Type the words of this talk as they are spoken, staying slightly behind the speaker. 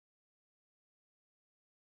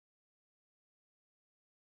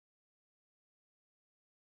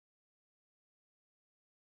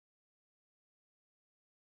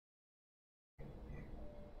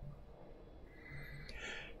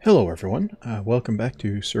Hello everyone, welcome back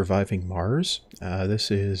to Surviving Mars. This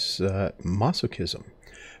is Masochism,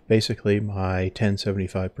 basically my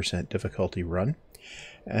 1075% difficulty run.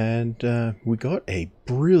 And we got a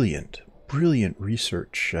brilliant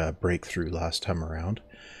research breakthrough last time around.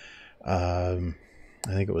 I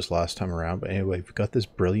think it was last time around, but anyway, we've got this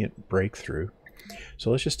brilliant breakthrough. So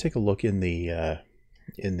let's just take a look in the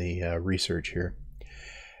research here.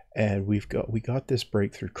 And we got this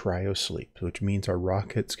breakthrough cryosleep, which means our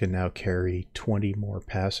rockets can now carry 20 more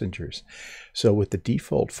passengers. So with the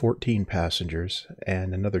default 14 passengers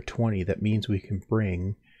and another 20, that means we can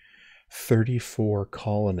bring 34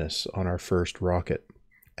 colonists on our first rocket.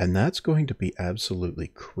 And that's going to be absolutely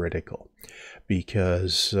critical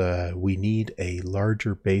because we need a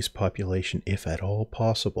larger base population, if at all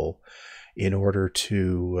possible, in order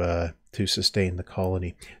to sustain the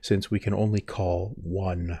colony, since we can only call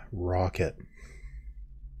one rocket.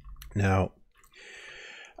 Now,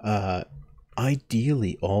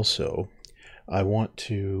 ideally, also, I want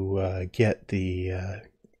to get the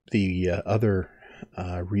other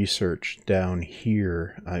research down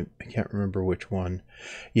here. I can't remember which one.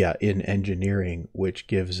 Yeah, in engineering, which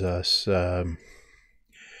gives us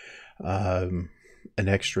an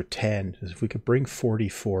extra 10. If we could bring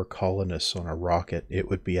 44 colonists on a rocket, it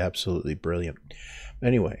would be absolutely brilliant.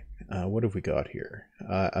 Anyway, what have we got here?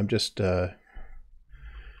 I'm just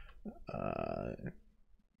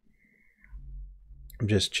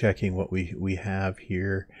checking what we have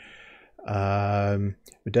here.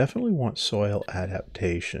 We definitely want soil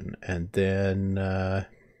adaptation, and then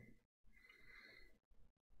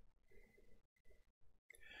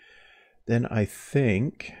I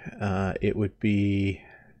think it would be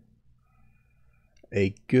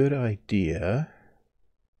a good idea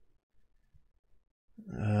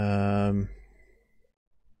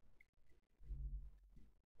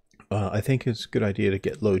I think it's a good idea to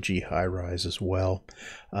get low G high rise as well,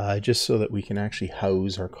 just so that we can actually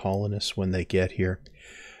house our colonists when they get here.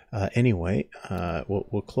 Anyway,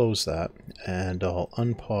 we'll close that, and I'll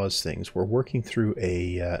unpause things. We're working through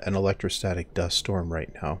an electrostatic dust storm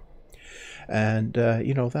right now. And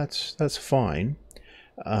you know, that's fine.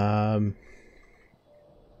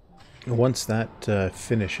 Once that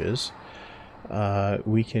finishes,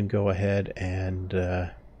 we can go ahead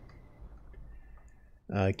and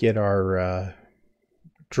get our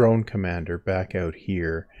drone commander back out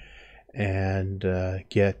here and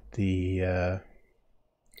get the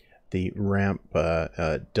ramp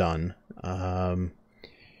done.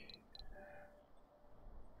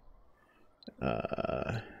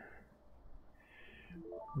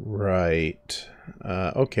 Right.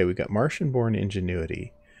 Okay, we got Martian-born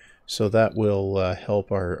ingenuity, so that will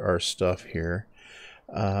help our stuff here.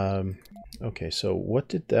 Okay, so what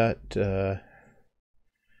did that...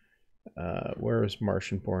 where is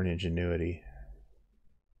Martian-born ingenuity?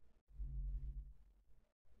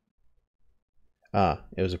 Ah,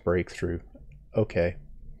 it was a breakthrough. Okay.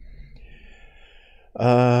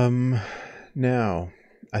 Now,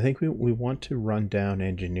 I think we want to run down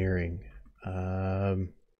engineering.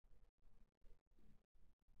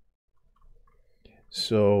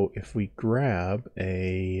 So if we grab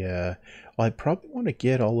a... well, I probably want to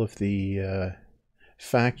get all of the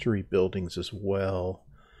factory buildings as well.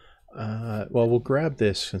 Well, we'll grab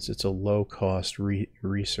this since it's a low-cost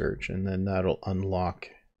research, and then that'll unlock.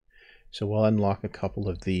 So we'll unlock a couple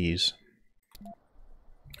of these.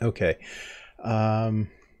 Okay.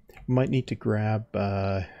 Might need to grab...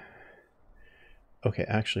 okay,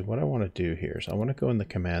 actually, what I want to do here is I want to go in the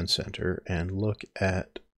command center and look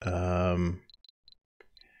at...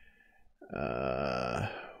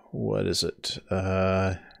 what is it?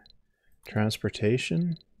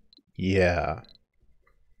 Transportation? Yeah.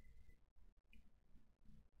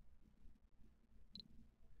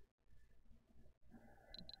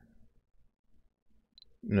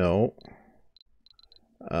 No.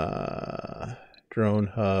 Drone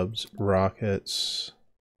hubs, rockets.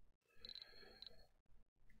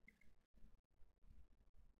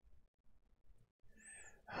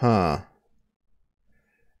 Huh.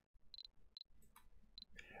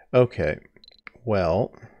 Okay.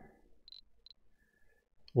 Well,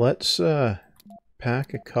 let's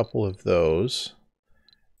pack a couple of those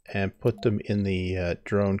and put them in the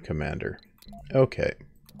drone commander. Okay.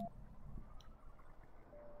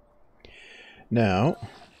 Now,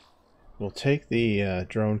 we'll take the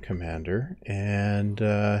drone commander, and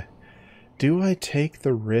do I take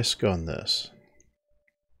the risk on this?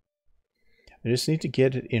 I just need to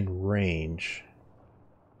get it in range.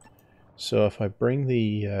 So if I bring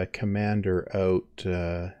the commander out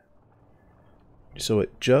so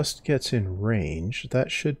it just gets in range,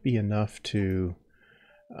 that should be enough to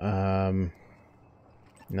No,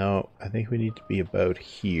 I think we need to be about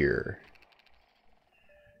here.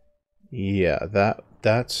 Yeah,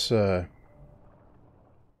 that's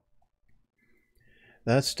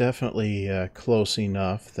definitely close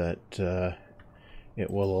enough that it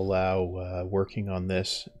will allow working on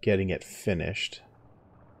this, getting it finished.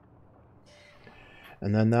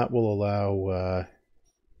 And then that will allow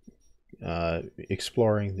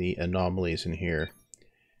exploring the anomalies in here.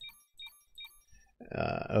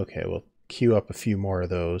 Okay, we'll queue up a few more of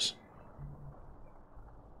those.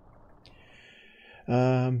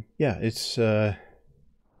 Yeah, it's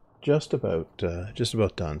just about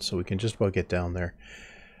done, so we can just about get down there.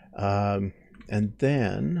 And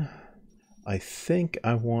then I think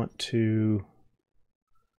I want to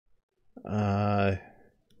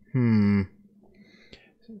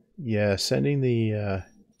yeah, sending the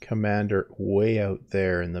commander way out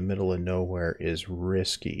there in the middle of nowhere is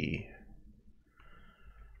risky.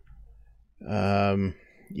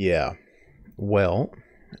 Yeah. Well,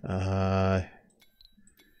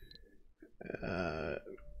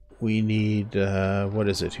 we need what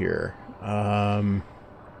is it here?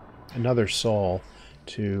 Another Sol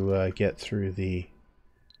to get through the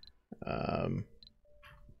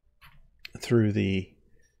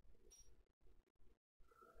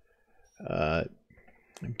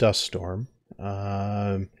dust storm.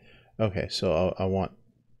 Okay, so I want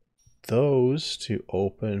those to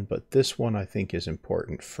open, but this one I think is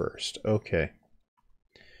important first. Okay.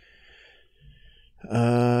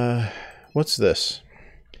 What's this?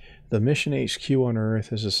 The mission HQ on Earth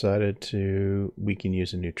has decided we can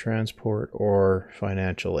use a new transport or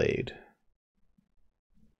financial aid.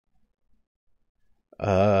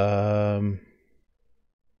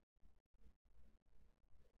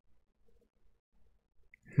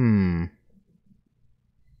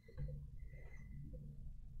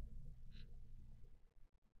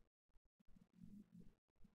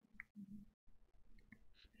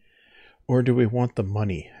 Or do we want the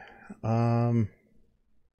money?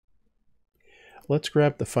 Let's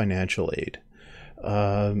grab the financial aid.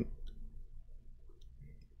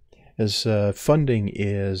 As funding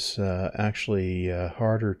is actually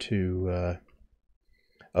harder to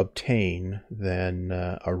obtain than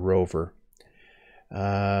a rover.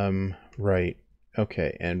 Right.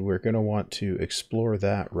 Okay, and we're going to want to explore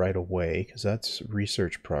that right away because that's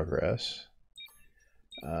research progress.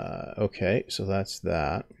 Okay, so that's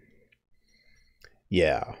that.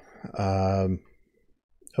 Yeah.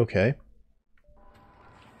 Okay.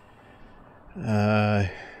 Now,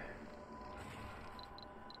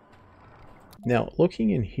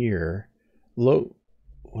 looking in here, low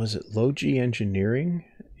G engineering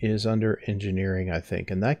is under engineering, I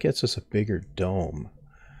think, and that gets us a bigger dome.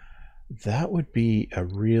 That would be a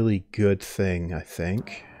really good thing, I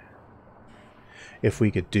think, if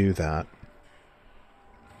we could do that.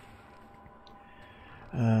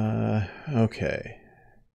 Okay.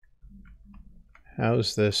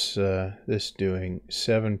 How's this this doing?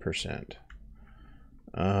 7%.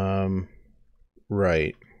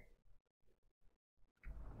 Right.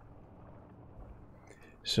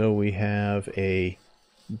 So we have a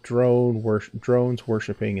drones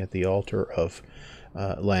worshipping at the altar of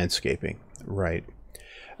landscaping. Right.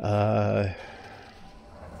 Whoa,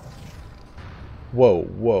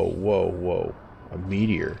 whoa, whoa, whoa. A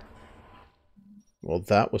meteor. Well,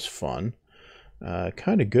 that was fun.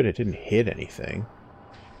 Kind of good it didn't hit anything.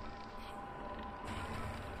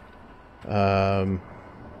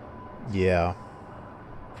 Yeah.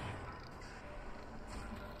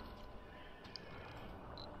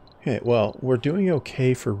 Okay, well, we're doing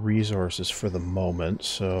okay for resources for the moment,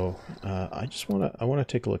 so I want to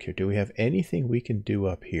take a look here. Do we have anything we can do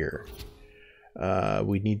up here?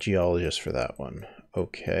 We need geologists for that one.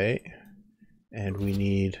 Okay. And we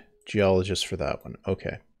need geologists for that one.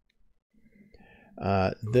 Okay.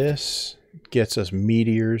 This gets us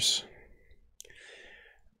meteors.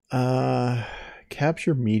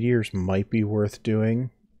 Capture meteors might be worth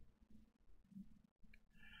doing.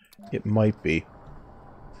 It might be.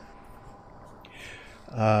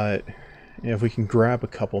 If we can grab a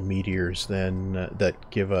couple meteors, then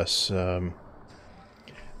that give us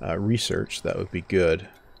research, that would be good.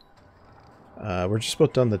 We're just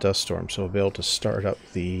about done the dust storm, so we'll be able to start up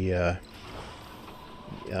the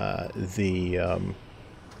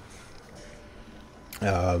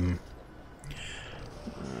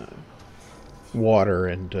water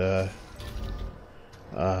and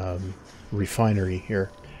refinery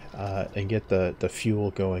here, and get the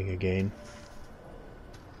fuel going again.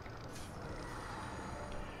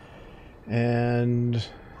 And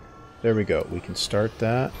there we go. We can start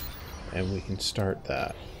that, and we can start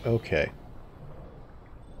that. Okay.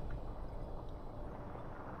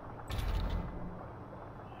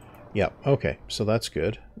 Yeah, okay, so that's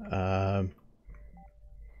good.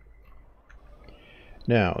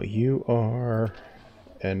 Now, you are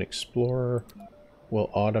an explorer. Will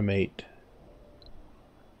automate.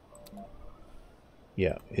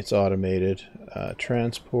 Yeah, it's automated.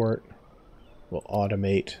 Transport will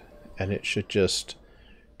automate, and it should just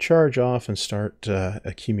charge off and start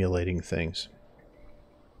accumulating things.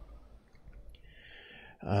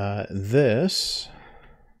 This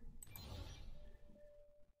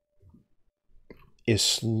is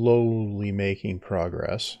slowly making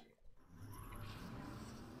progress.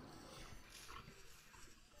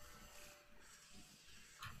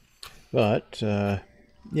 But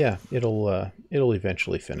yeah, it'll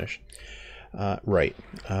eventually finish. Right.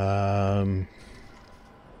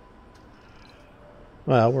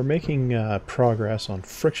 Well, we're making progress on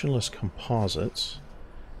frictionless composites.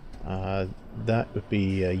 That would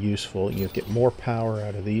be useful. You get more power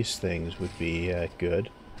out of these things would be good.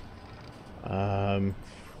 I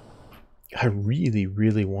really,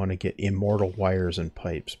 really want to get immortal wires and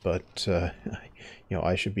pipes, but you know,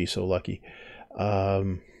 I should be so lucky.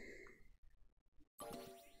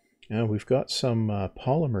 Now we've got some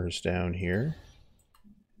polymers down here.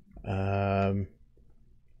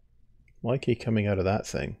 Likely coming out of that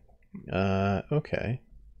thing. Okay.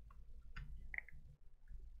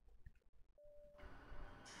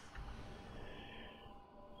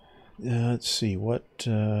 Let's see, what...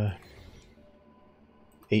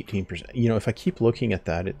 18%. You know, if I keep looking at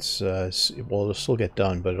that, it's... well, it'll still get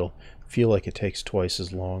done, but it'll feel like it takes twice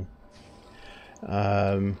as long.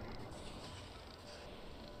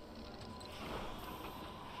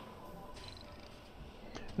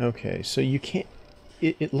 Okay, so you can't...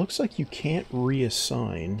 It looks like you can't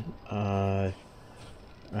reassign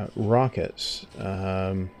rockets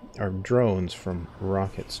or drones from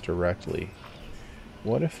rockets directly.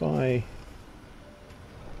 What if I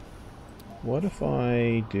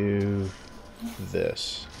do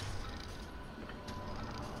this?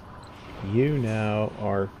 You now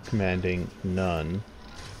are commanding none,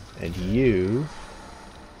 and you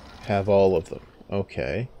have all of them.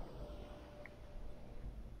 Okay.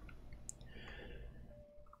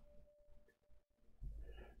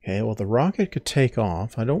 Okay, well, the rocket could take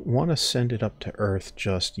off. I don't want to send it up to Earth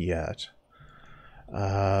just yet.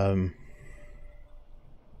 I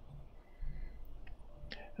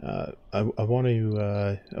want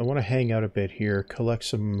to hang out a bit here, collect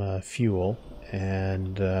some fuel,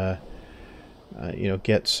 and you know,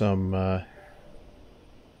 get some.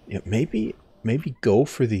 You know, maybe go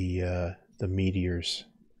for the meteors.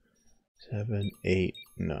 7, 8,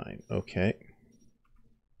 9. Okay.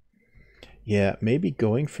 Yeah, maybe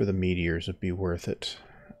going for the meteors would be worth it.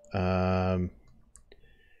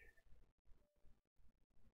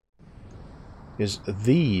 Because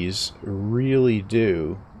these really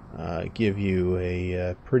do give you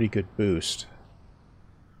a pretty good boost.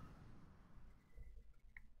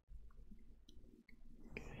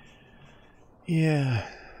 Yeah.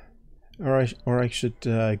 Or I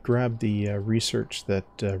should grab the research that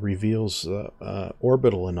reveals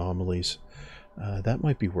orbital anomalies. That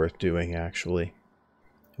might be worth doing, actually.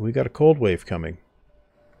 We got a cold wave coming.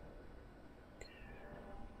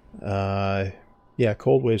 Yeah,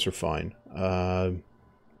 cold waves are fine.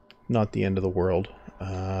 Not the end of the world.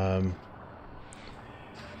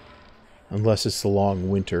 Unless it's the long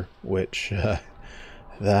winter, which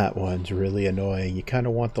that one's really annoying. You kind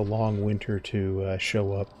of want the long winter to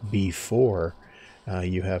show up before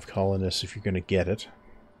you have colonists if you're going to get it.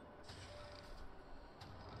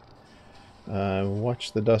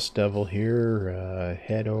 Watch the Dust Devil here,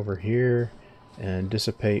 head over here, and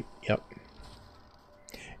dissipate. Yep.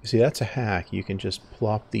 You see, that's a hack. You can just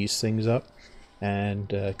plop these things up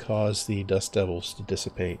and cause the Dust Devils to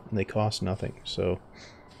dissipate. And they cost nothing, so...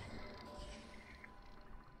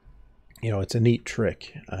 You know, it's a neat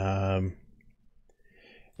trick. And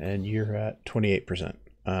you're at 28%.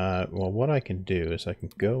 Well, what I can do is I can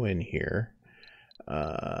go in here...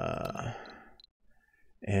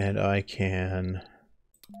 and I can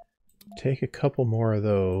take a couple more of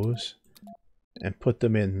those and put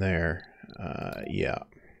them in there. Yeah.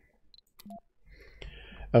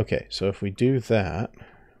 Okay, so if we do that,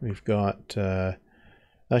 we've got... that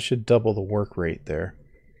should double the work rate there.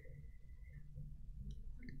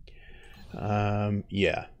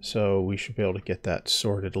 Yeah, so we should be able to get that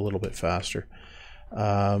sorted a little bit faster.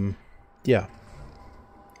 Yeah.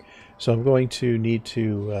 So I'm going to need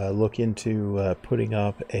to look into putting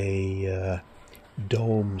up a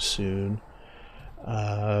dome soon.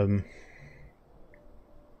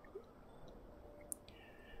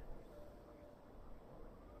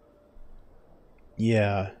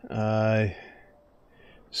 Yeah,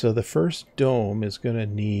 So the first dome is going to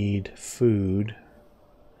need food.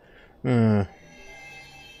 New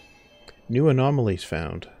anomalies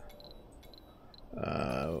found.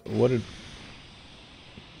 What did...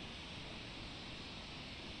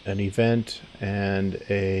 An event and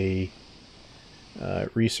a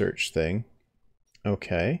research thing.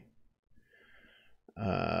 Okay.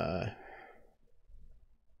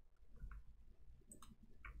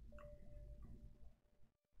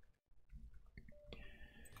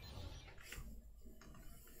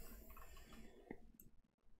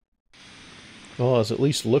 Well, it's at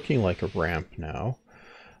least looking like a ramp now.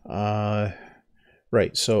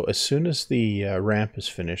 Right, so as soon as the ramp is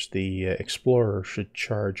finished, the explorer should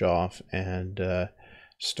charge off and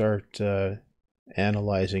start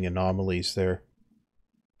analyzing anomalies there.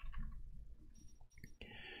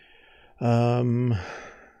 Yeah,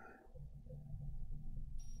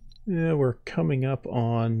 we're coming up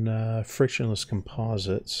on frictionless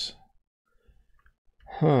composites.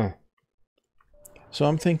 Huh. So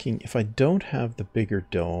I'm thinking if I don't have the bigger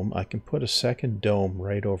dome, I can put a second dome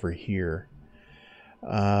right over here.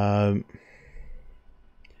 And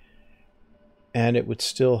it would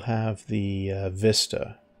still have the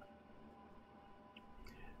vista.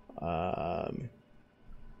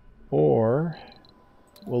 Or,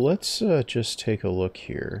 well, let's just take a look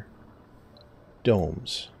here.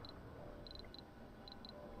 Domes.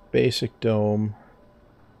 Basic dome.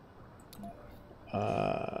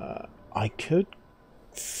 I could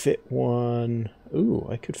fit one. Ooh,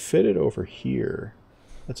 I could fit it over here.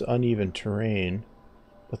 That's uneven terrain.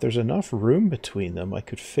 But there's enough room between them, I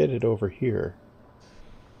could fit it over here.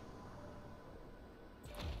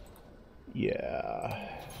 Yeah.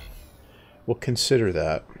 We'll consider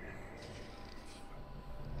that.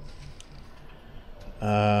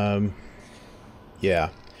 Yeah,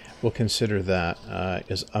 we'll consider that.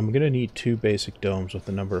 Is I'm going to need 2 basic domes with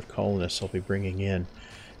the number of colonists I'll be bringing in,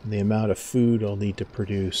 and the amount of food I'll need to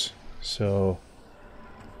produce. So,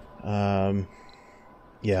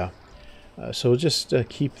 yeah. So we'll just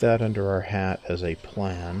keep that under our hat as a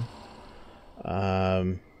plan.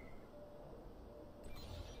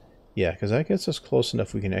 Yeah, because that gets us close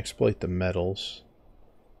enough we can exploit the metals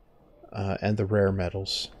and the rare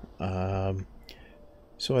metals.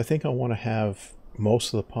 So I think I want to have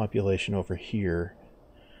most of the population over here.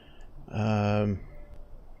 A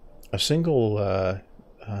single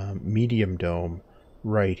medium dome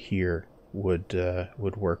right here would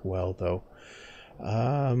work well, though.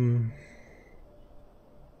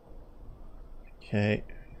 Okay,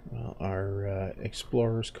 well, our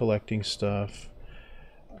explorer's collecting stuff.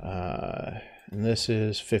 And this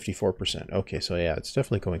is 54%. Okay, so yeah, it's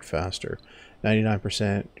definitely going faster.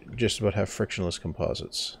 99% just about have frictionless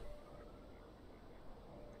composites.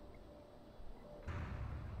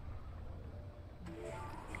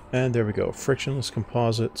 And there we go, frictionless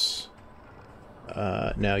composites.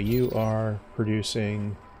 Now you are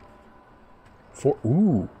producing 4.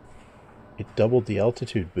 Ooh, it doubled the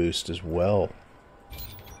altitude boost as well.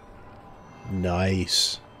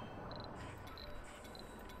 Nice.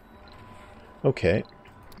 Okay,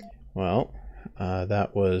 well,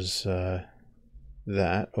 that was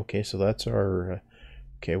that. Okay, so that's our...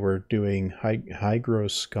 okay, we're doing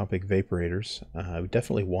hygroscopic vaporators. We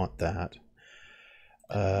definitely want that.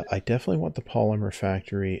 I definitely want the polymer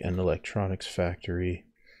factory and electronics factory,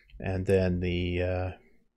 and then the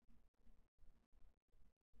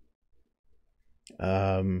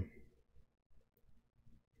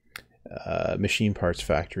machine parts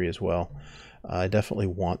factory as well. I definitely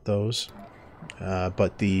want those.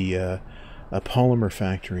 But the polymer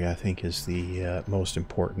factory, I think, is the most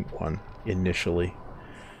important one initially.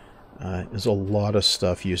 There's a lot of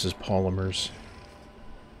stuff uses polymers.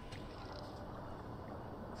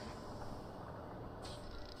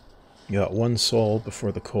 You got 1 sol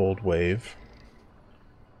before the cold wave.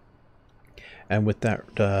 And with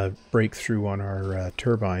that breakthrough on our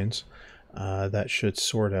turbines, that should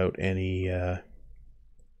sort out any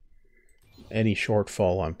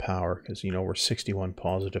shortfall on power, because, you know, we're 61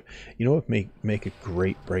 positive. You know what make a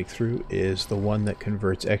great breakthrough is the one that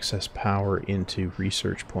converts excess power into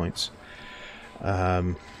research points.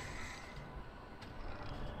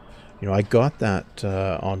 You know, I got that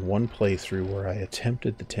on one playthrough where I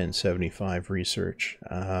attempted the 1075 research.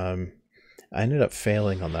 I ended up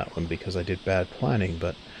failing on that one because I did bad planning,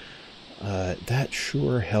 but that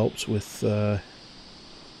sure helps with you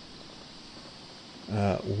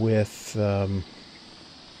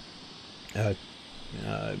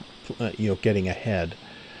know, getting ahead.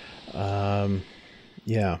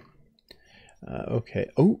 Yeah. Okay.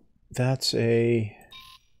 Oh, that's a...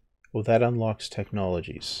 well, that unlocks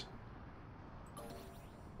technologies.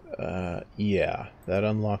 Yeah, that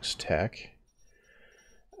unlocks tech.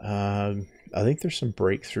 I think there's some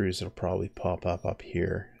breakthroughs that'll probably pop up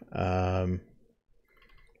here.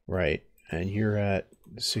 Right, and you're at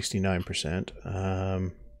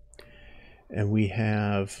 69%. And we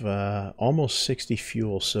have almost 60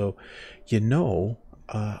 fuel, so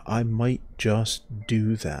I might just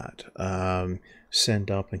do that.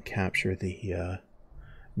 Send up and capture the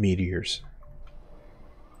meteors.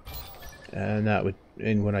 And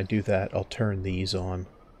when I do that, I'll turn these on.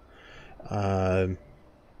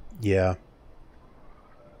 Yeah.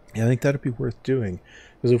 I think that'd be worth doing,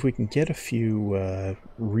 because if we can get a few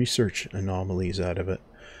research anomalies out of it,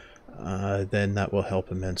 then that will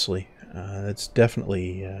help immensely. It's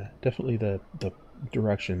definitely the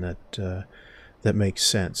direction that makes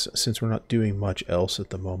sense, since we're not doing much else at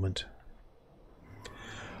the moment.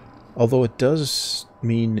 Although it does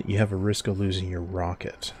mean that you have a risk of losing your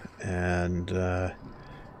rocket, and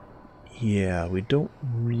yeah, we don't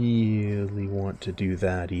really want to do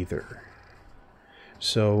that either.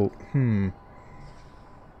 So,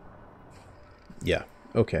 yeah,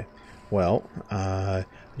 okay. Well, I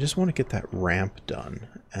just want to get that ramp done,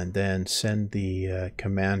 and then send the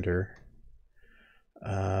commander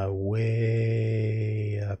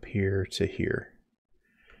way up here to here.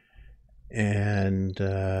 And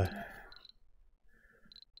that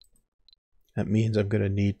means I'm going to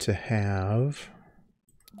need to have...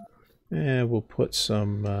 we'll put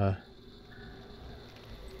some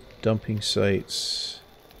dumping sites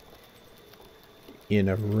in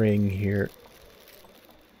a ring here.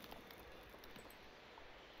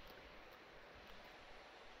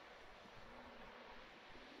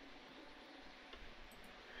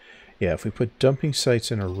 Yeah, if we put dumping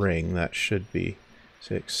sites in a ring, that should be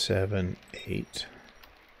 6, 7, 8.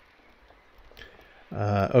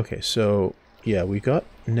 Okay, so yeah, we got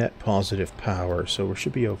net positive power, so we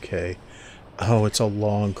should be okay. Oh, it's a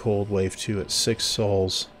long cold wave too at 6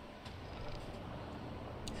 sols.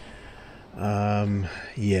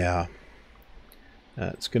 Yeah.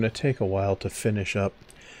 It's going to take a while to finish up.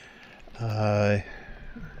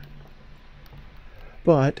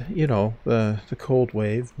 But, you know, the cold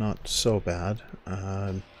wave, not so bad.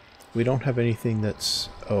 We don't have anything that's...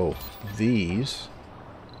 Oh, these...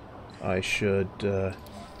 I should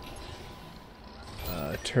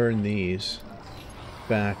turn these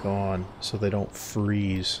back on so they don't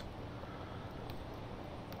freeze.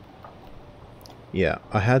 Yeah,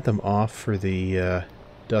 I had them off for the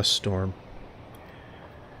dust storm.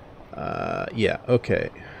 Yeah, okay.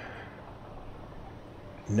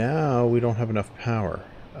 Now we don't have enough power.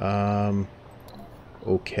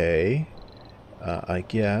 Okay. I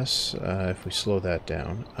guess if we slow that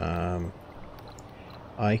down,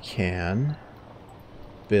 I can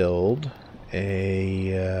build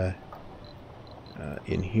a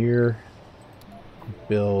in here,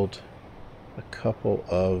 build a couple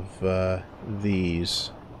of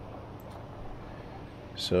these.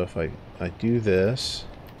 So if I do this,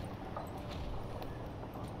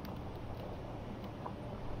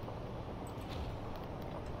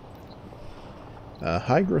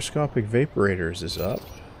 hygroscopic vaporators is up.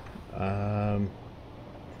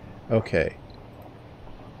 Okay.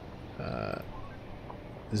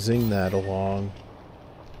 Zing that along.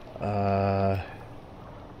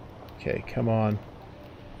 Okay, come on.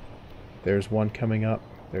 There's one coming up.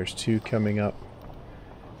 There's two coming up.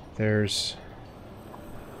 There's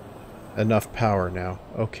enough power now.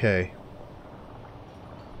 Okay.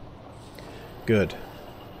 Good.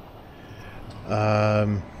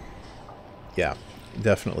 Yeah,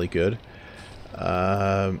 definitely good.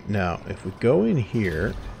 Now, if we go in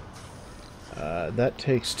here, that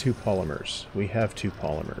takes 2 polymers. We have 2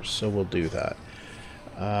 polymers, so we'll do that.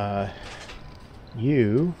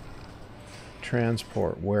 You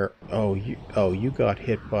transport where? Oh, you got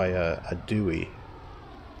hit by a Dewey.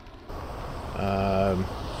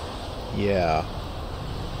 Yeah.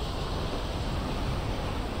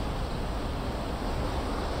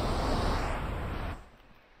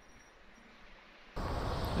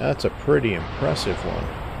 That's a pretty impressive one.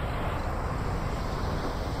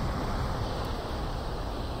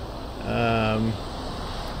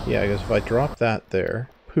 Yeah, because if I drop that there,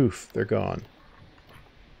 poof, they're gone.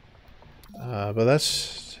 But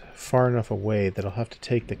that's far enough away that I'll have to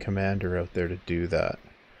take the commander out there to do that.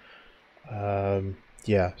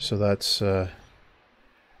 Yeah, so that's... Oh,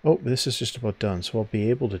 this is just about done, so I'll be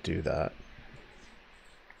able to do that.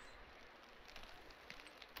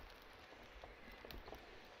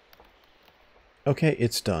 Okay,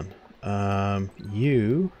 it's done.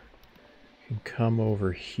 You can come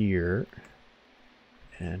over here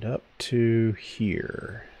and up to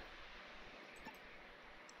here.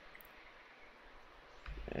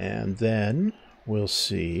 And then we'll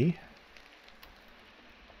see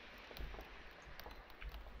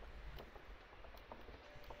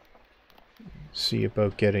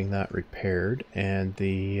about getting that repaired. And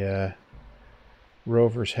the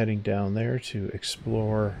rover's heading down there to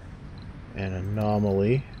explore an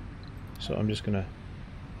anomaly. So I'm just going to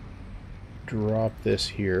drop this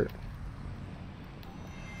here.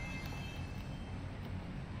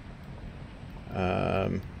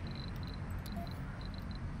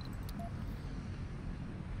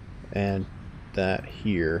 And that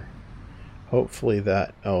here. Hopefully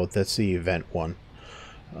that... Oh, that's the event one.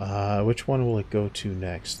 Which one will it go to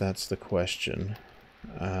next? That's the question.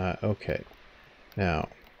 Okay. Now,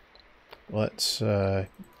 let's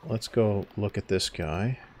go look at this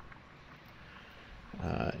guy.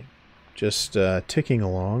 Just ticking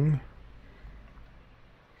along.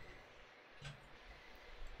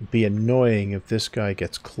 It'd be annoying if this guy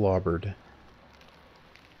gets clobbered.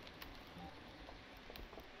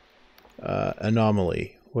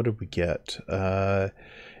 Anomaly. What did we get?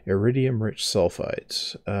 Iridium-rich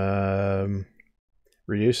sulfides.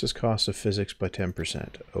 Reduces cost of physics by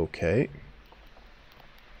 10%. Okay.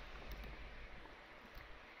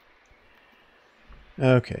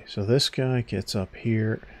 Okay, so this guy gets up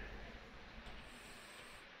here.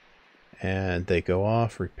 And they go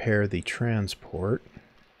off, repair the transport.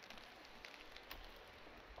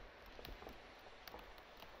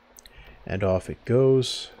 And off it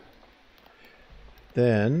goes.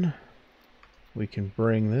 Then we can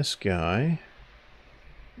bring this guy,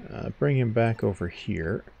 bring him back over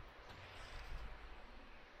here.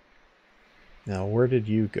 Now, where did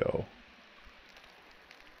you go?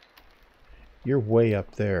 You're way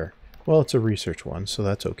up there. Well, it's a research one, so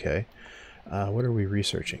that's okay. What are we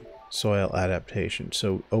researching? Soil adaptation.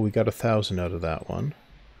 So, oh, we got 1,000 out of that one.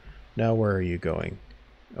 Now, where are you going?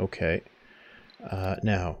 Okay.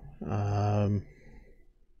 Now,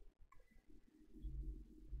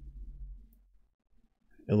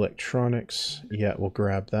 electronics. Yeah, we'll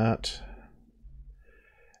grab that.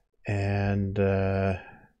 And,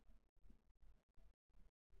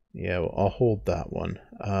 yeah, well, I'll hold that one.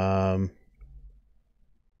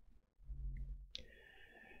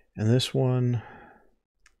 And this one,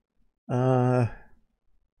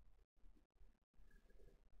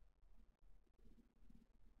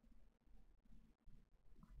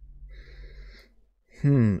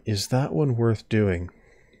 is that one worth doing?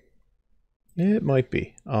 It might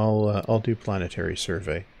be. I'll do planetary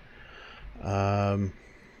survey. Right,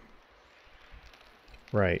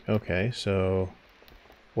 okay, so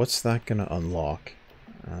what's that gonna unlock?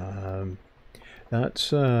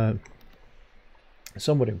 That's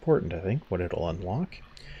somewhat important, I think, what it'll unlock.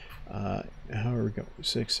 How are we going?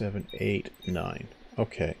 6, 7, 8, 9.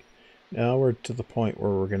 Okay. Now we're to the point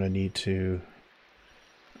where we're going to need to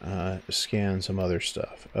scan some other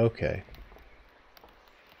stuff. Okay.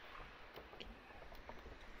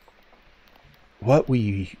 What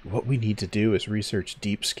we need to do is research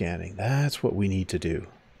deep scanning. That's what we need to do.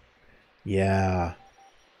 Yeah.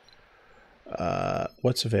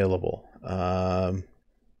 What's available?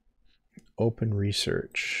 Open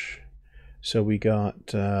research. So we got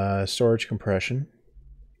storage compression.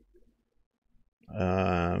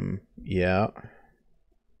 Yeah.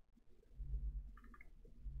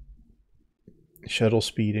 Shuttle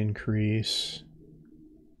speed increase.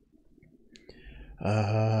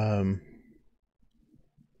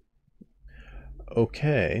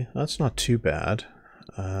 Okay, that's not too bad.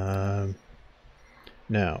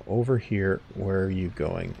 Now, over here, where are you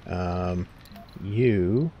going?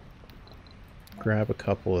 You grab a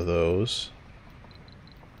couple of those.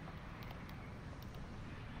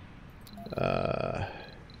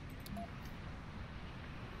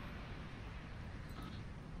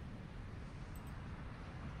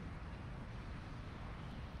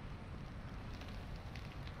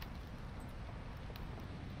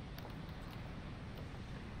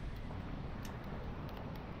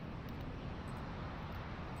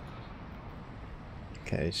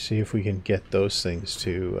 Okay, see if we can get those things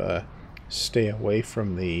to stay away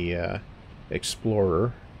from the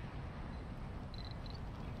Explorer.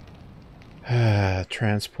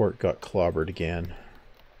 Transport got clobbered again.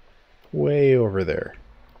 Way over there.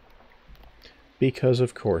 Because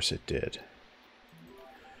of course it did.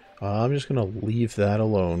 I'm just going to leave that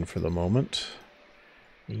alone for the moment.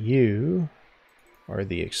 You are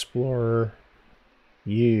the Explorer.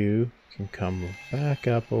 You can come back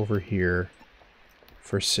up over here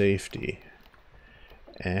for safety.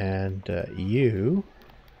 And you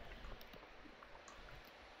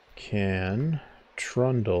can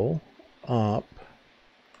trundle up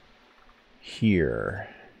here.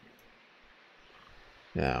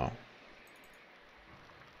 Now,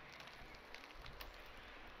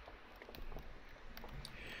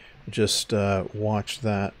 just watch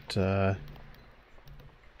that.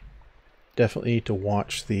 Definitely need to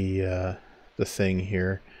watch the thing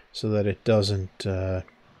here so that it doesn't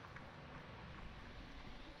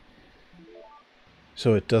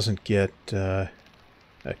get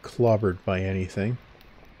clobbered by anything.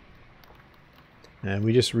 And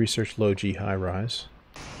we just researched low G high rise.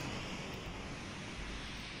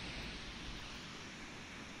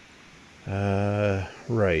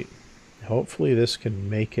 Right. Hopefully this can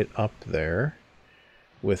make it up there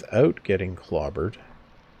without getting clobbered.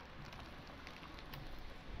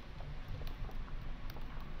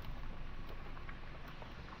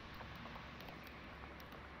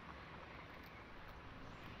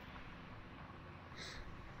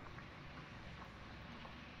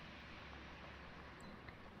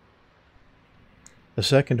 The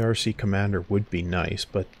second RC commander would be nice,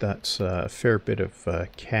 but that's a fair bit of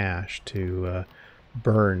cash to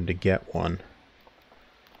burn to get one.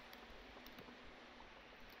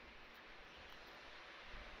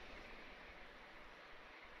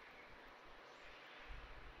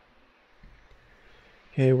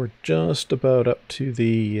 Okay, we're just about up to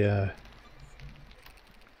the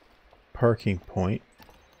parking point.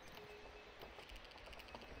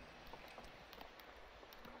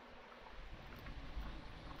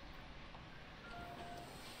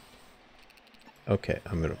 Okay,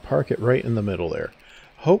 I'm going to park it right in the middle there.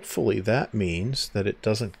 Hopefully that means that it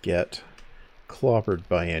doesn't get clobbered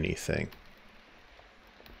by anything.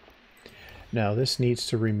 Now this needs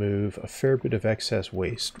to remove a fair bit of excess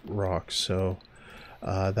waste rock, so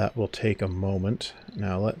that will take a moment.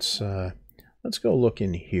 Now let's go look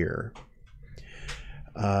in here.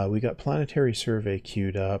 We got planetary survey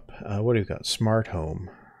queued up. What do we got? Smart home.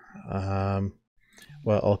 Well,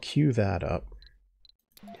 I'll queue that up,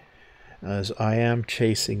 as I am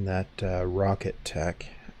chasing that rocket tech.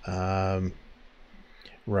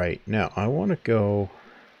 Right, now I want to go...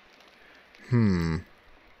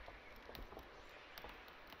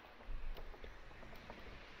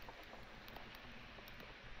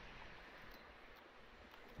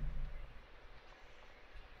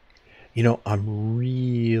 You know, I'm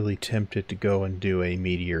really tempted to go and do a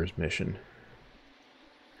meteors mission.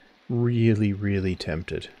 Really, really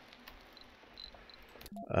tempted.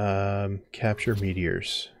 Capture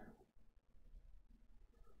meteors.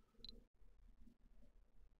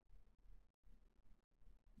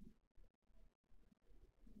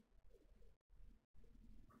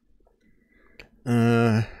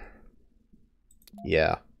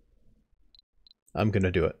 Yeah. I'm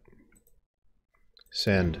gonna do it.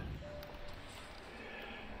 Send.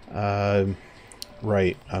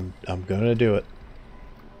 Right. I'm gonna do it.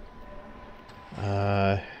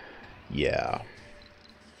 Yeah.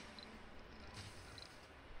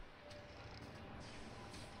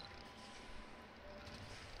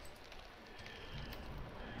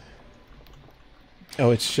 Oh,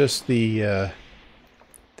 it's just the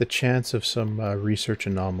chance of some research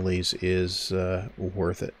anomalies is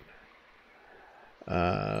worth it.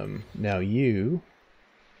 Now you...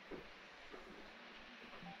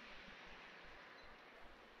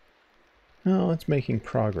 Oh, it's making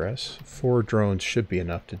progress. 4 drones should be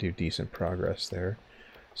enough to do decent progress there.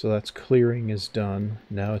 So that's clearing is done.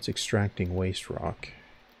 Now it's extracting waste rock.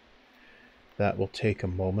 That will take a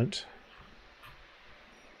moment.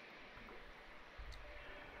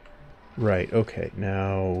 Right, okay,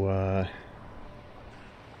 now...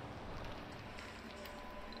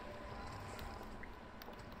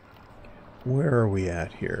 where are we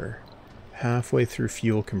at here? Halfway through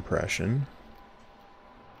fuel compression.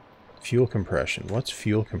 Fuel compression. What's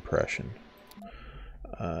fuel compression?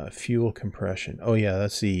 Fuel compression. Oh yeah,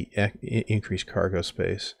 that's the increased cargo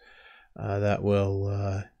space. That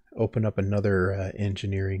will open up another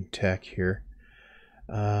engineering tech here.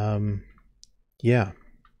 Yeah.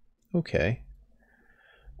 Okay.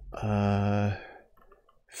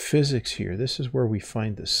 Physics here. This is where we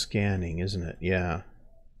find the scanning, isn't it? Yeah.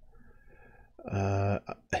 I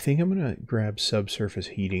think I'm going to grab subsurface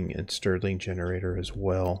heating and Stirling generator as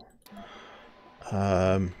well.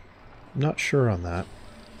 Not sure on that.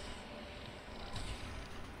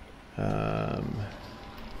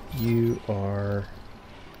 You are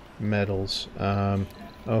metals.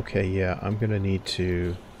 Okay, yeah, I'm going to need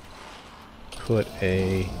to put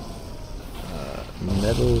a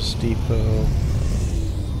metals depot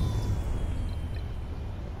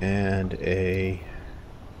and a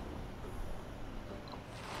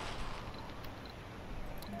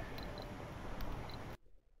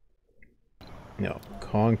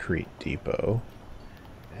concrete depot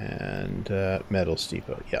And metals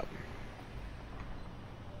depot, yep.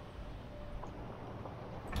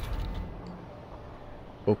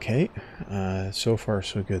 Okay, so far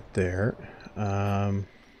so good there.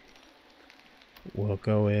 We'll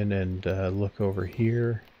go in and look over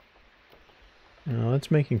here. It's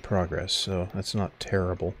making progress, so that's not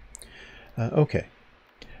terrible. Okay,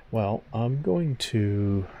 well, I'm going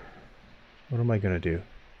to... What am I going to do?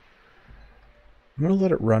 I'm going to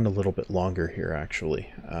let it run a little bit longer here,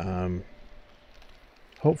 actually.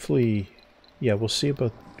 Hopefully, yeah, we'll see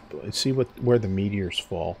about where the meteors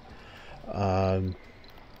fall.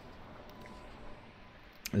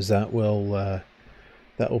 As that will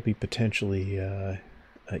be potentially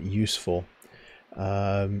useful.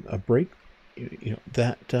 A break,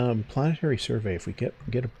 that planetary survey. If we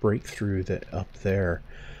get a breakthrough that up there,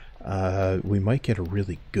 we might get a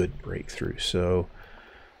really good breakthrough. So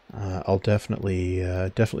I'll definitely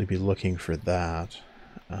be looking for that.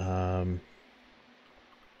 Well,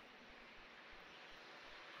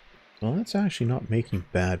 that's actually not making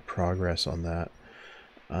bad progress on that.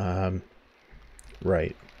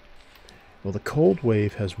 Right. Well, the cold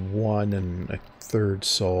wave has 1 1/3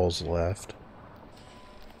 sols left.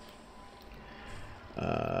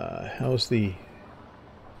 How's the...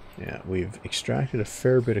 Yeah, we've extracted a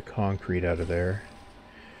fair bit of concrete out of there.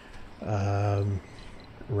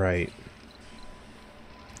 Right.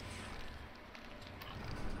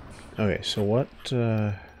 Okay, so what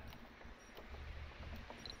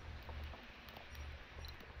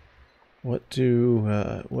do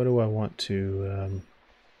I want to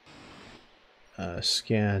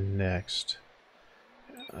scan next?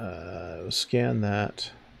 Scan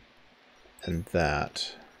that and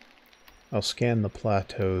that. I'll scan the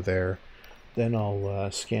plateau there, then I'll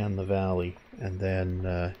scan the valley, and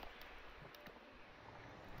then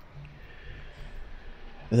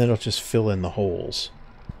I'll just fill in the holes.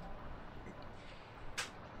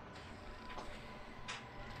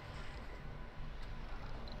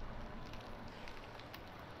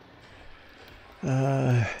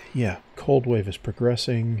 Yeah, cold wave is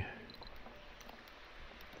progressing.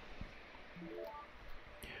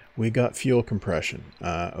 We got fuel compression.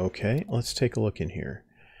 Okay, let's take a look in here.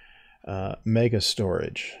 Mega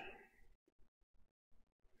storage.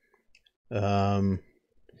 So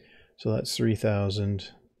that's 3,000.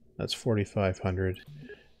 That's 4,500.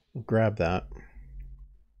 We'll grab that.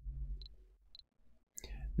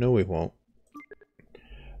 No, we won't.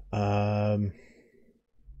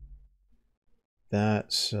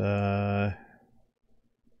 That's we'll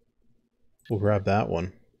grab that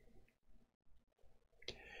one.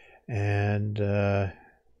 And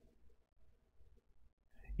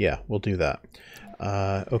yeah, we'll do that.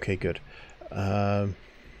 Okay, good. So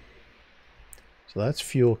that's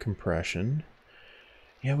fuel compression.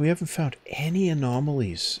 Yeah, we haven't found any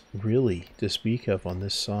anomalies really to speak of on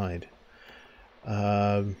this side.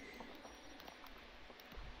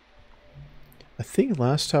 I think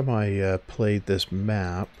last time I played this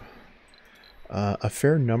map, a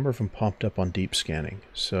fair number of them popped up on deep scanning.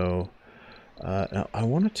 So now I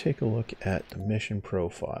want to take a look at the mission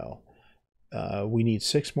profile. We need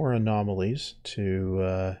 6 more anomalies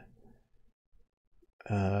to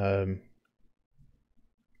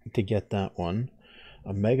get that one.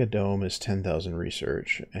 A megadome is 10,000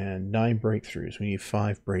 research and 9 breakthroughs. We need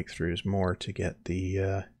 5 breakthroughs more to get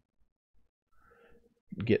the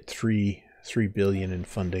get 3 billion in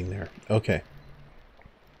funding there. Okay.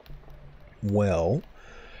 Well,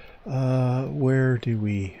 where do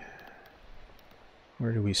we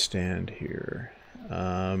stand here?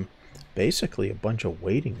 Basically a bunch of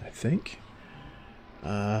waiting, I think.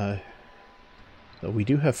 We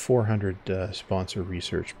do have 400 sponsor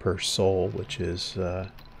research per soul, which is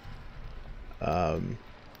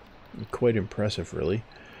quite impressive, really.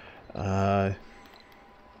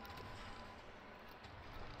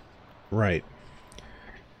 Right.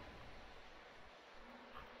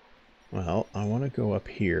 Well, I want to go up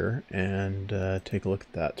here and take a look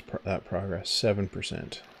at that progress.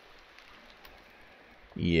 7%.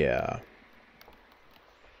 Yeah.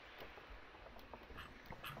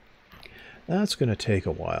 That's going to take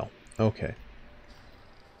a while. Okay.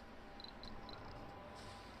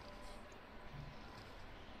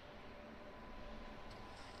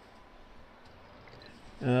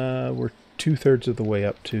 We're 2/3 of the way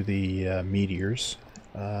up to the meteors.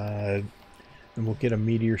 And we'll get a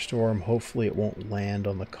meteor storm. Hopefully it won't land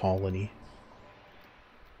on the colony.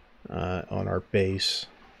 On our base.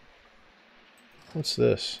 What's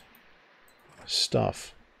this?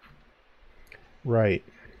 Stuff. Right.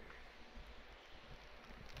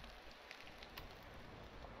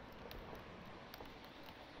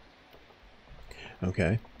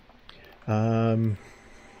 Okay.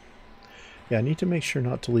 Yeah, I need to make sure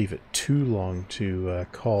not to leave it too long to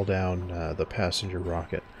call down the passenger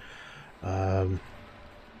rocket.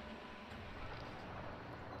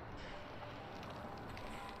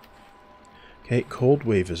 Okay, cold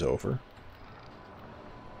wave is over.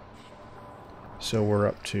 So we're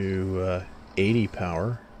up to 80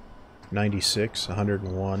 power, 96,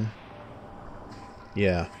 101.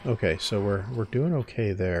 Yeah, okay, so we're doing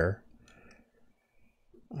okay there.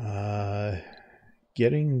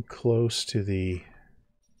 Getting close to the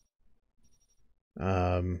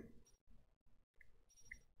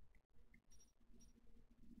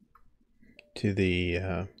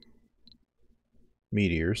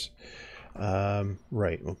meteors.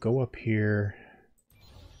 Right, we'll go up here.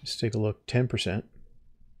 Let's take a look. 10%.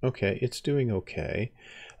 Okay, it's doing okay.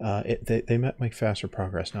 They might make faster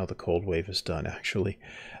progress now the cold wave is done, actually.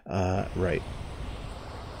 Right.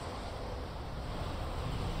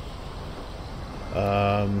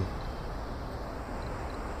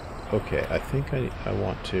 Okay, I think I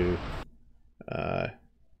want to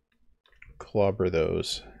clobber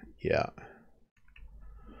those. Yeah.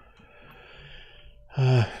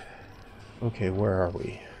 Okay, where are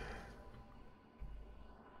we?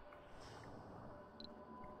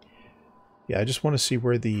 Yeah, I just want to see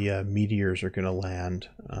where the meteors are going to land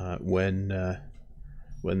when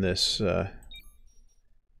this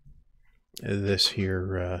this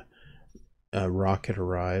here rocket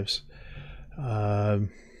arrives.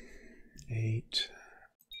 8,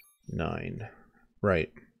 9.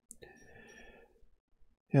 Right.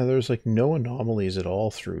 Yeah, there's like no anomalies at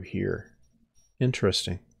all through here.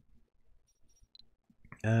 Interesting.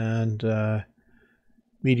 And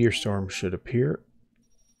meteor storm should appear.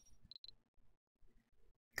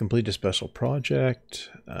 Complete a special project.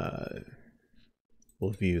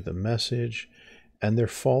 We'll view the message. And they're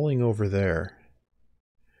falling over there.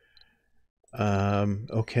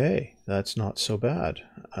 Okay, that's not so bad.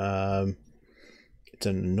 It's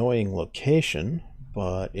an annoying location,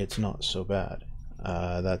 but it's not so bad.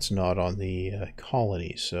 That's not on the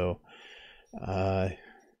colony, so I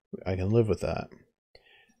can live with that.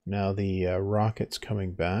 Now the rocket's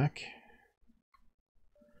coming back.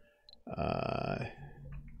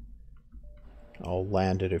 I'll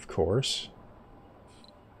land it, of course.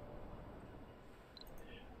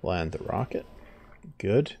 Land the rocket.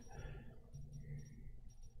 Good.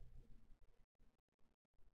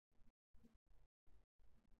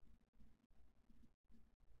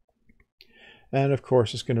 And of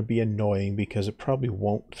course it's going to be annoying because it probably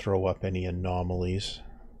won't throw up any anomalies.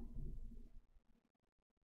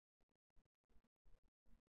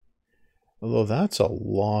 Although that's a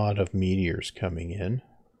lot of meteors coming in.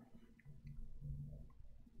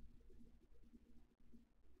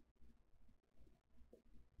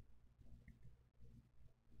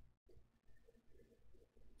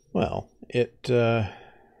 Well, it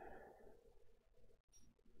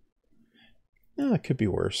could be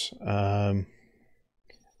worse.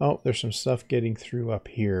 Oh, there's some stuff getting through up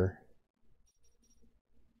here.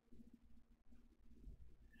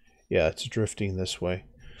 Yeah, it's drifting this way.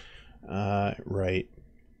 Right.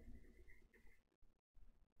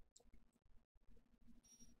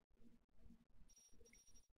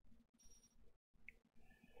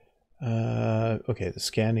 Okay, the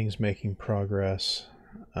scanning's making progress.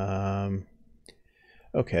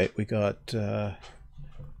 Okay, we got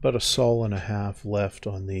about a sol and a half left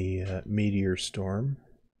on the meteor storm.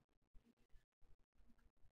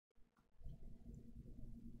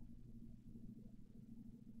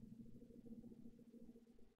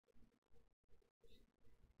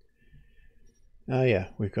 Oh yeah,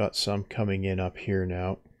 we've got some coming in up here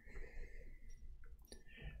now,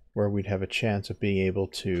 where we'd have a chance of being able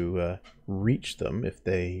to reach them if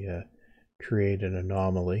they create an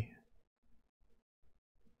anomaly.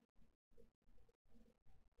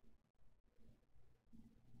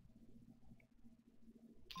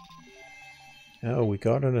 Oh, we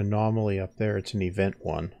got an anomaly up there. It's an event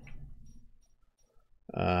one.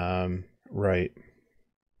 Right.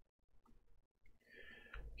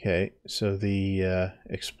 Okay, so the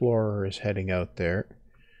explorer is heading out there.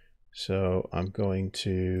 So I'm going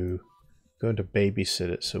to babysit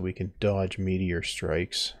it so we can dodge meteor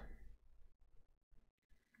strikes.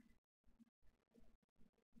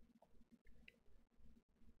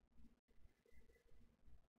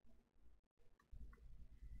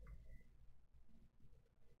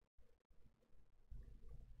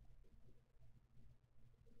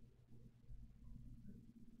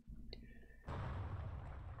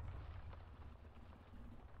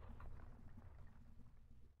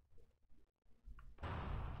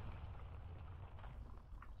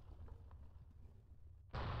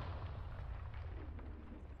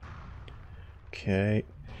 Okay.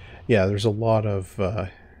 Yeah, there's a lot of the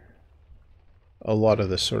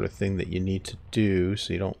sort of thing that you need to do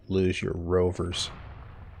so you don't lose your rovers.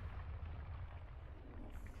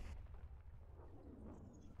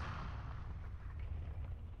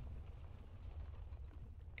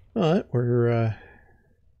 But we're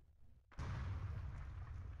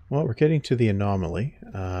well, we're getting to the anomaly,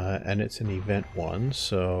 and it's an event one.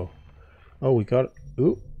 So, oh, we got.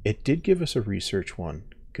 Ooh, it did give us a research one.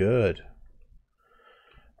 Good.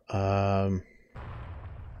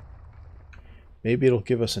 Maybe it'll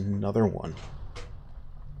give us another one.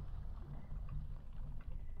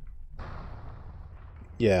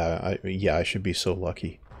 Yeah, I should be so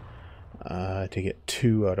lucky to get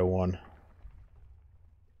 2 out of 1.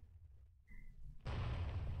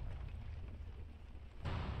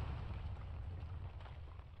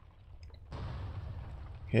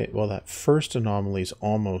 Okay, well that first anomaly is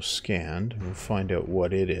almost scanned. We'll find out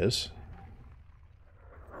what it is.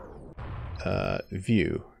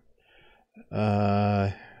 View.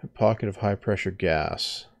 Pocket of high pressure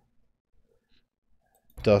gas.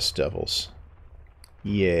 Dust devils.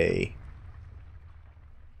 Yay.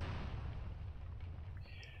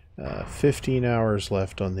 15 hours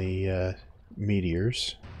left on the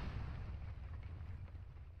meteors.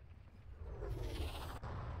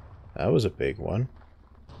 That was a big one.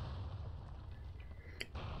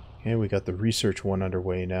 Okay, we got the research one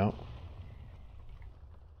underway now.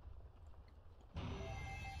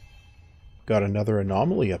 Got another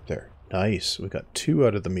anomaly up there. Nice. We got 2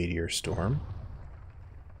 out of the meteor storm.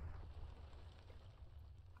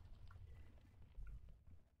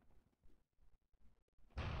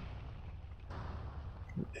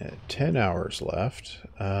 And 10 hours left.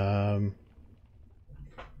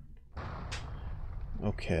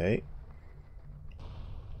 Okay.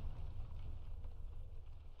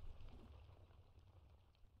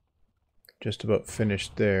 Just about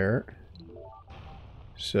finished there.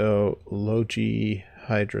 So low-G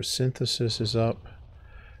hydrosynthesis is up.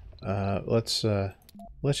 Let's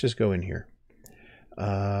just go in here.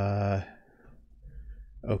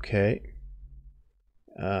 Okay.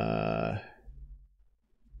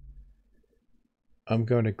 I'm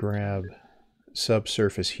going to grab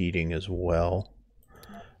subsurface heating as well.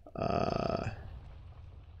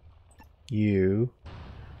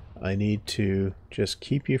 I need to just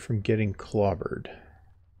keep you from getting clobbered.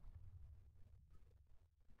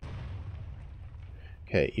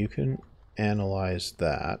 Okay, you can analyze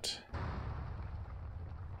that.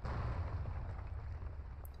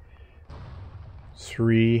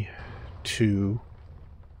 Three, 2,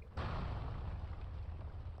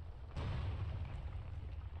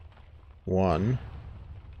 1,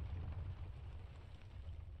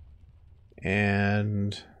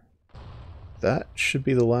 and that should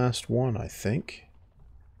be the last one, I think.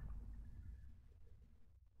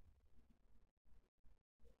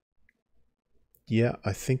 Yeah,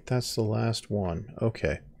 I think that's the last one.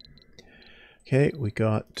 Okay. Okay, we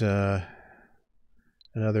got another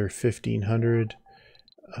 1,500.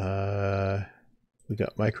 We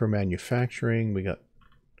got micro manufacturing. We got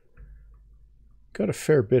a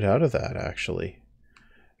fair bit out of that, actually.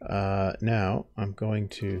 Now I'm going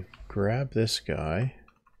to grab this guy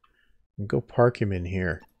and go park him in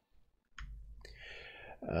here.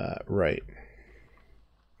 Right.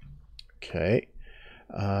 Okay.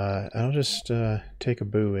 I'll just take a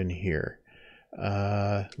boo in here.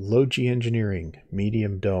 Low G engineering,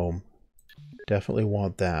 medium dome. Definitely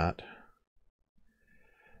want that.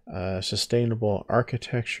 Sustainable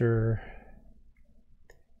architecture.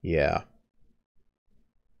 Yeah.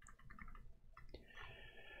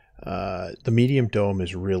 The medium dome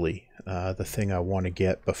is really the thing I want to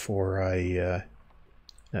get before I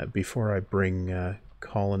bring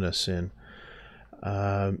colonists in.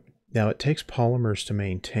 Now it takes polymers to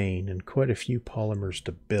maintain and quite a few polymers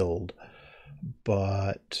to build,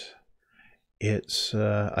 but it's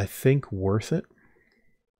I think worth it.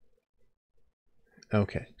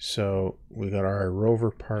 Okay, so we got our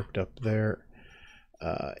rover parked up there.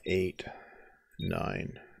 8,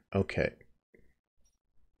 9. Okay.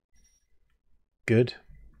 Good.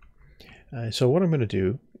 So what I'm going to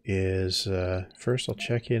do is first I'll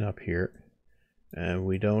check in up here, and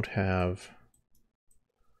we don't have.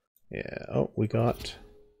 Yeah. Oh, we got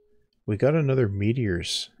another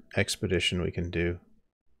meteors expedition we can do.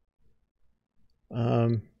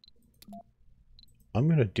 I'm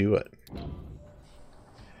going to do it.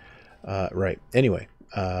 Right. Anyway,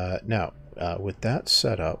 now with that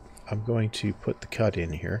set up, I'm going to put the cut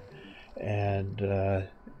in here, and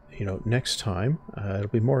you know, next time it'll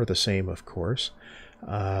be more of the same, of course.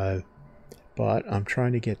 But I'm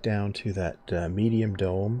trying to get down to that medium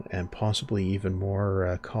dome and possibly even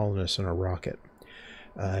more colonists in a rocket.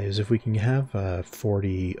 Is if we can have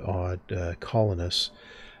 40 odd colonists,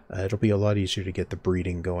 it'll be a lot easier to get the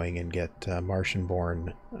breeding going and get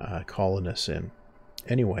Martian-born colonists in.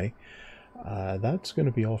 Anyway, that's going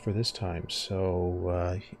to be all for this time.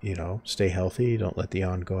 So, you know, stay healthy. Don't let the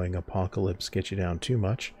ongoing apocalypse get you down too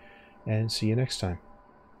much. And see you next time.